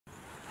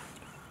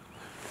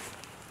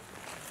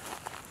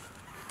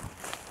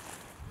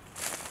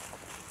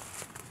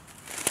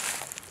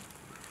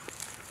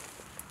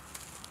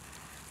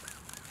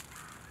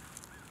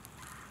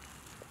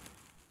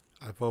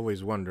I've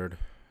always wondered,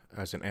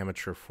 as an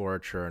amateur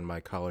forager and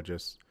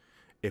mycologist,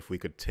 if we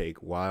could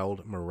take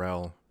wild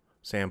morel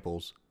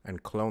samples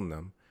and clone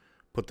them,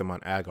 put them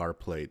on agar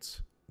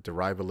plates,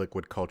 derive a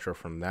liquid culture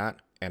from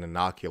that, and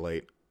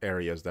inoculate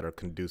areas that are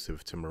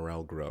conducive to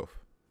morel growth.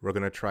 We're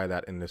going to try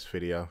that in this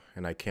video,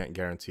 and I can't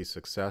guarantee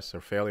success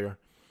or failure,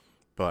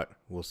 but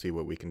we'll see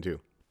what we can do.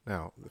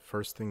 Now, the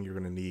first thing you're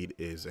going to need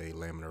is a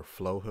laminar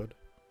flow hood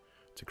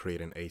to create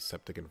an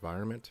aseptic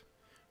environment.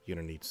 You're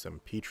going to need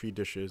some petri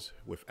dishes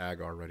with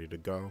agar ready to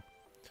go,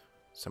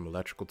 some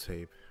electrical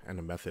tape, and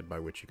a method by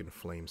which you can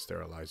flame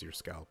sterilize your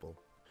scalpel.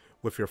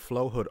 With your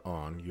flow hood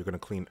on, you're going to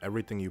clean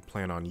everything you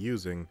plan on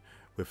using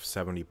with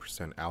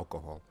 70%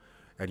 alcohol.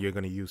 And you're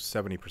going to use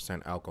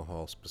 70%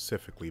 alcohol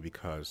specifically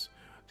because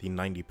the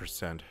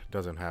 90%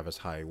 doesn't have as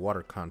high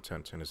water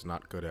content and is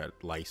not good at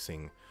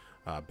lysing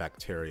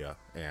bacteria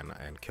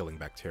and killing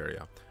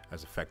bacteria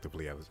as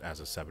effectively as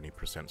a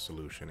 70%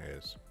 solution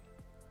is.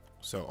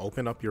 So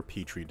open up your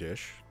petri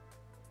dish,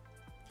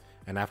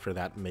 and after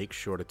that make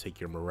sure to take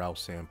your morel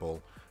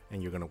sample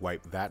and you're going to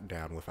wipe that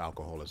down with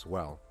alcohol as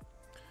well.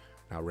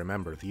 Now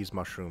remember, these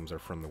mushrooms are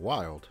from the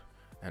wild,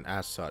 and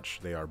as such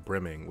they are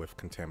brimming with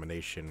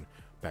contamination,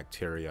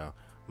 bacteria,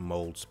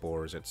 mold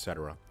spores,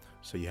 etc.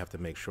 So you have to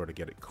make sure to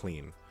get it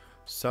clean.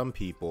 Some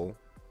people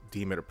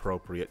deem it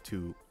appropriate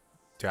to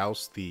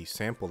douse the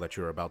sample that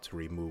you're about to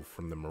remove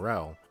from the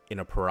morel in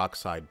a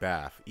peroxide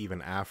bath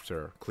even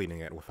after cleaning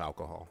it with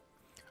alcohol.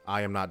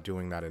 I am not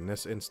doing that in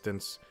this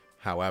instance.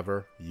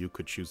 However, you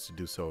could choose to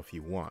do so if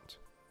you want.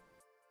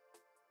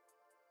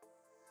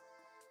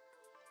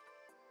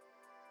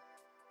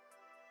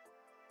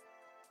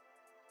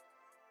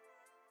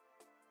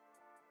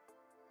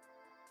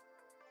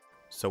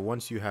 So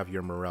once you have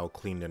your morel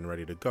cleaned and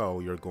ready to go,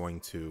 you're going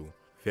to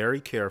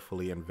very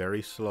carefully and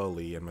very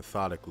slowly and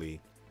methodically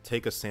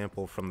take a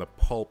sample from the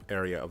pulp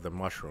area of the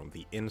mushroom,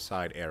 the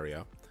inside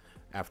area,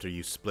 after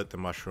you split the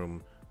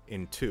mushroom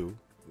in two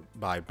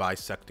by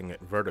bisecting it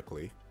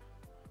vertically.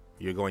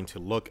 You're going to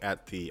look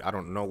at the, I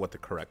don't know what the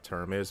correct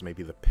term is,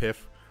 maybe the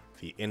pith,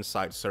 the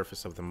inside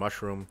surface of the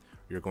mushroom.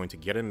 You're going to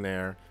get in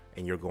there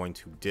and you're going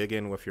to dig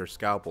in with your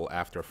scalpel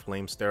after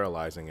flame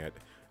sterilizing it,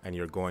 and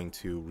you're going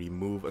to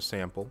remove a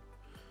sample,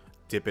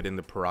 dip it in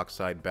the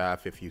peroxide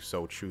bath if you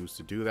so choose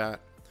to do that,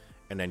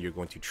 and then you're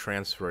going to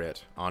transfer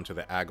it onto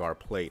the agar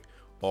plate,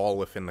 all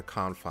within the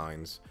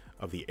confines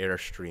of the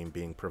airstream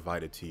being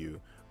provided to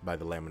you by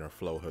the laminar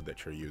flow hood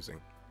that you're using.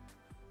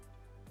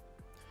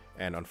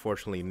 And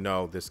unfortunately,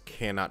 no, this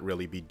cannot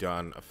really be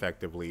done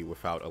effectively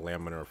without a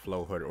laminar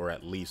flow hood or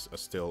at least a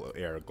still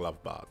air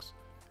glove box.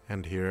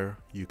 And here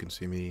you can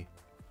see me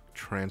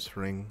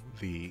transferring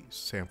the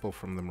sample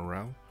from the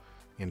morel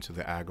into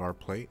the agar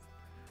plate.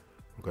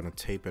 We're going to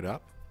tape it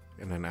up,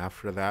 and then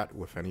after that,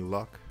 with any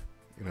luck,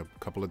 in a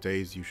couple of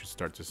days you should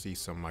start to see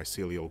some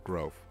mycelial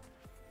growth.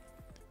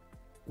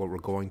 What we're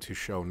going to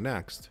show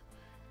next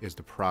is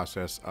the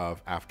process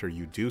of, after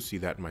you do see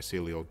that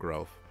mycelial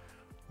growth,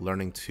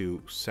 learning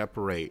to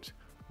separate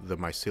the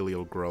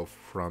mycelial growth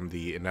from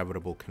the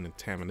inevitable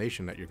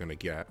contamination that you're going to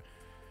get.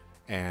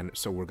 And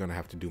so we're going to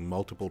have to do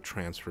multiple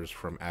transfers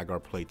from agar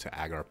plate to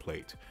agar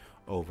plate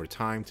over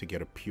time to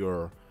get a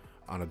pure,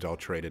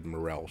 unadulterated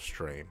morel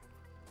strain.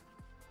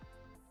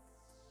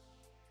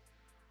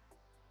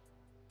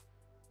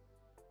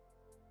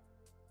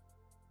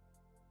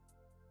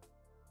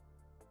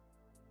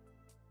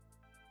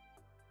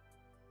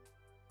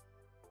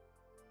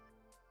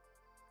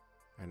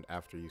 And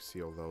after you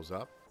seal those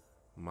up,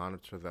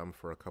 monitor them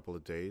for a couple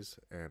of days,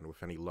 and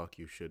with any luck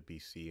you should be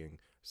seeing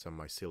some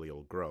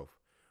mycelial growth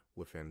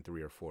within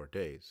 3 or 4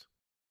 days.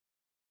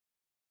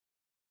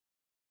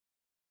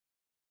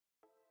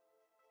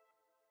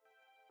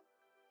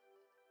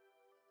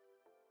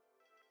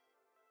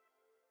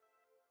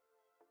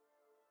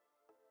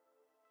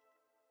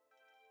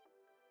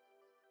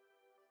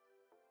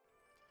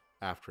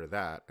 After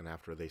that, and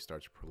after they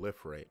start to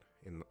proliferate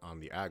on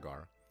the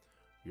agar,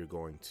 you're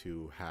going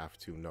to have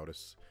to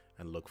notice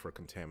and look for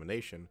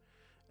contamination.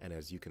 And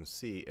as you can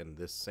see in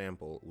this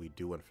sample, we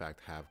do in fact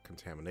have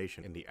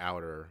contamination in the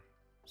outer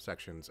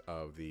sections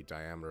of the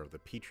diameter of the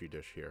petri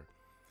dish here.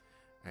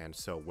 And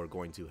so we're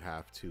going to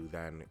have to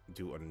then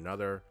do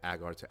another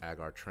agar to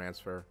agar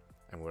transfer,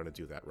 and we're going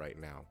to do that right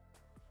now.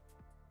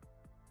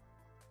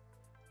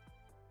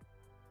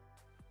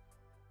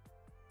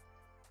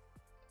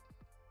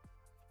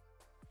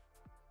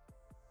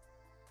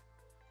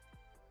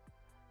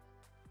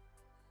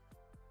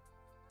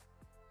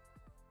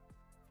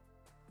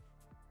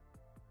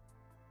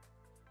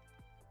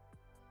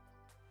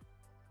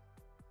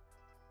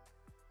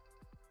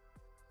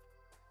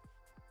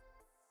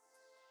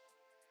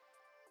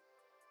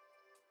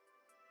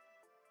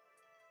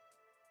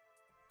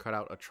 Cut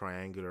out a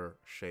triangular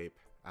shape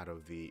out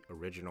of the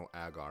original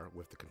agar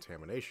with the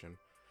contamination,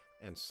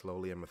 and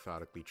slowly and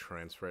methodically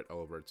transfer it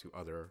over to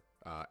other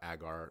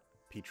agar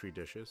petri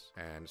dishes.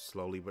 And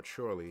slowly but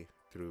surely,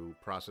 through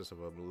process of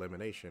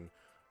elimination,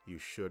 you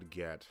should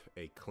get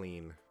a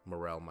clean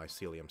morel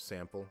mycelium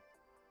sample.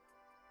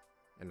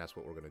 And that's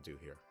what we're going to do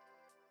here.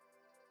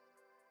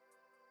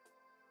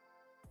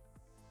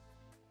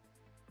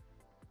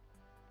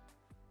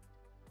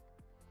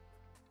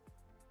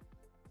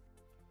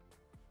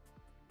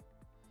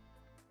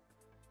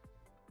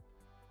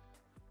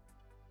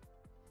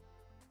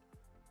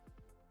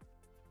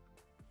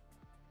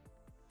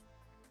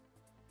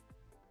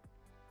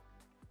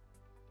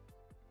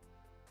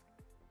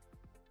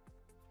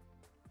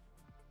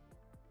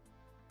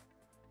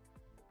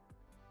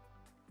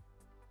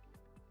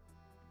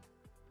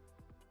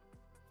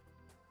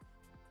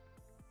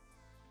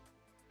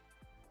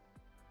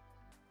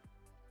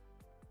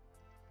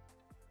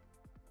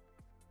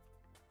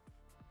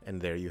 And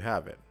there you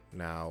have it.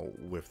 Now,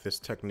 with this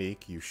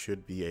technique, you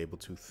should be able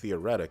to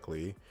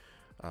theoretically,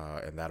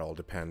 and that all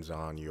depends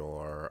on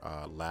your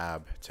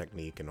lab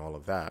technique and all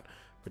of that,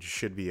 but you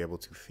should be able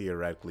to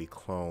theoretically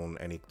clone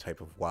any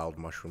type of wild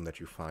mushroom that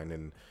you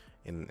find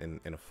in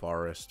a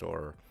forest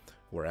or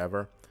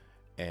wherever.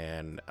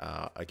 And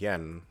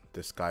again,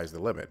 the sky's the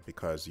limit,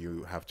 because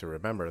you have to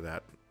remember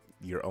that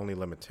your only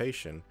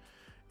limitation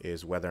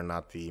is whether or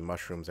not the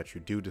mushrooms that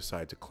you do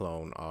decide to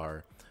clone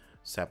are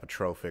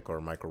saprotrophic or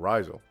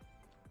mycorrhizal.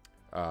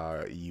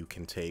 You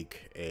can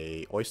take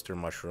a oyster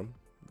mushroom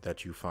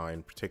that you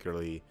find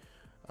particularly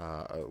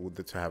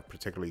to have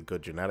particularly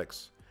good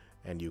genetics,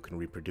 and you can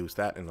reproduce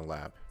that in the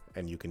lab,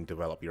 and you can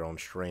develop your own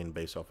strain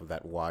based off of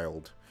that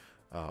wild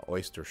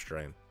oyster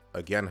strain.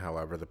 Again,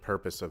 however, the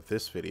purpose of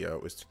this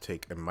video is to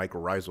take a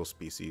mycorrhizal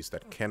species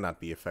that cannot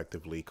be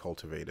effectively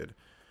cultivated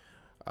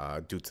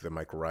due to the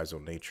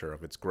mycorrhizal nature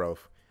of its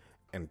growth,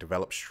 and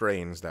develop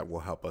strains that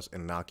will help us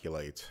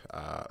inoculate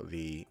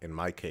in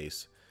my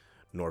case,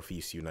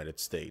 Northeast United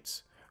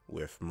States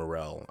with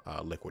morel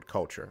liquid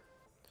culture.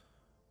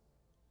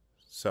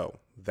 So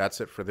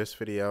that's it for this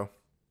video.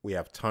 We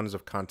have tons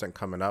of content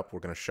coming up. We're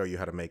going to show you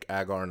how to make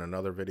agar in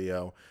another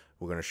video.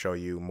 We're going to show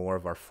you more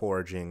of our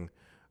foraging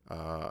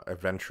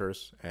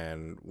adventures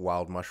and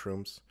wild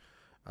mushrooms.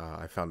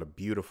 I found a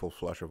beautiful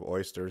flush of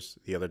oysters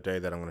the other day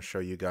that I'm going to show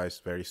you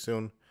guys very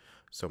soon.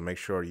 So make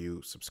sure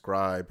you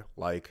subscribe,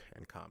 like,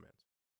 and comment.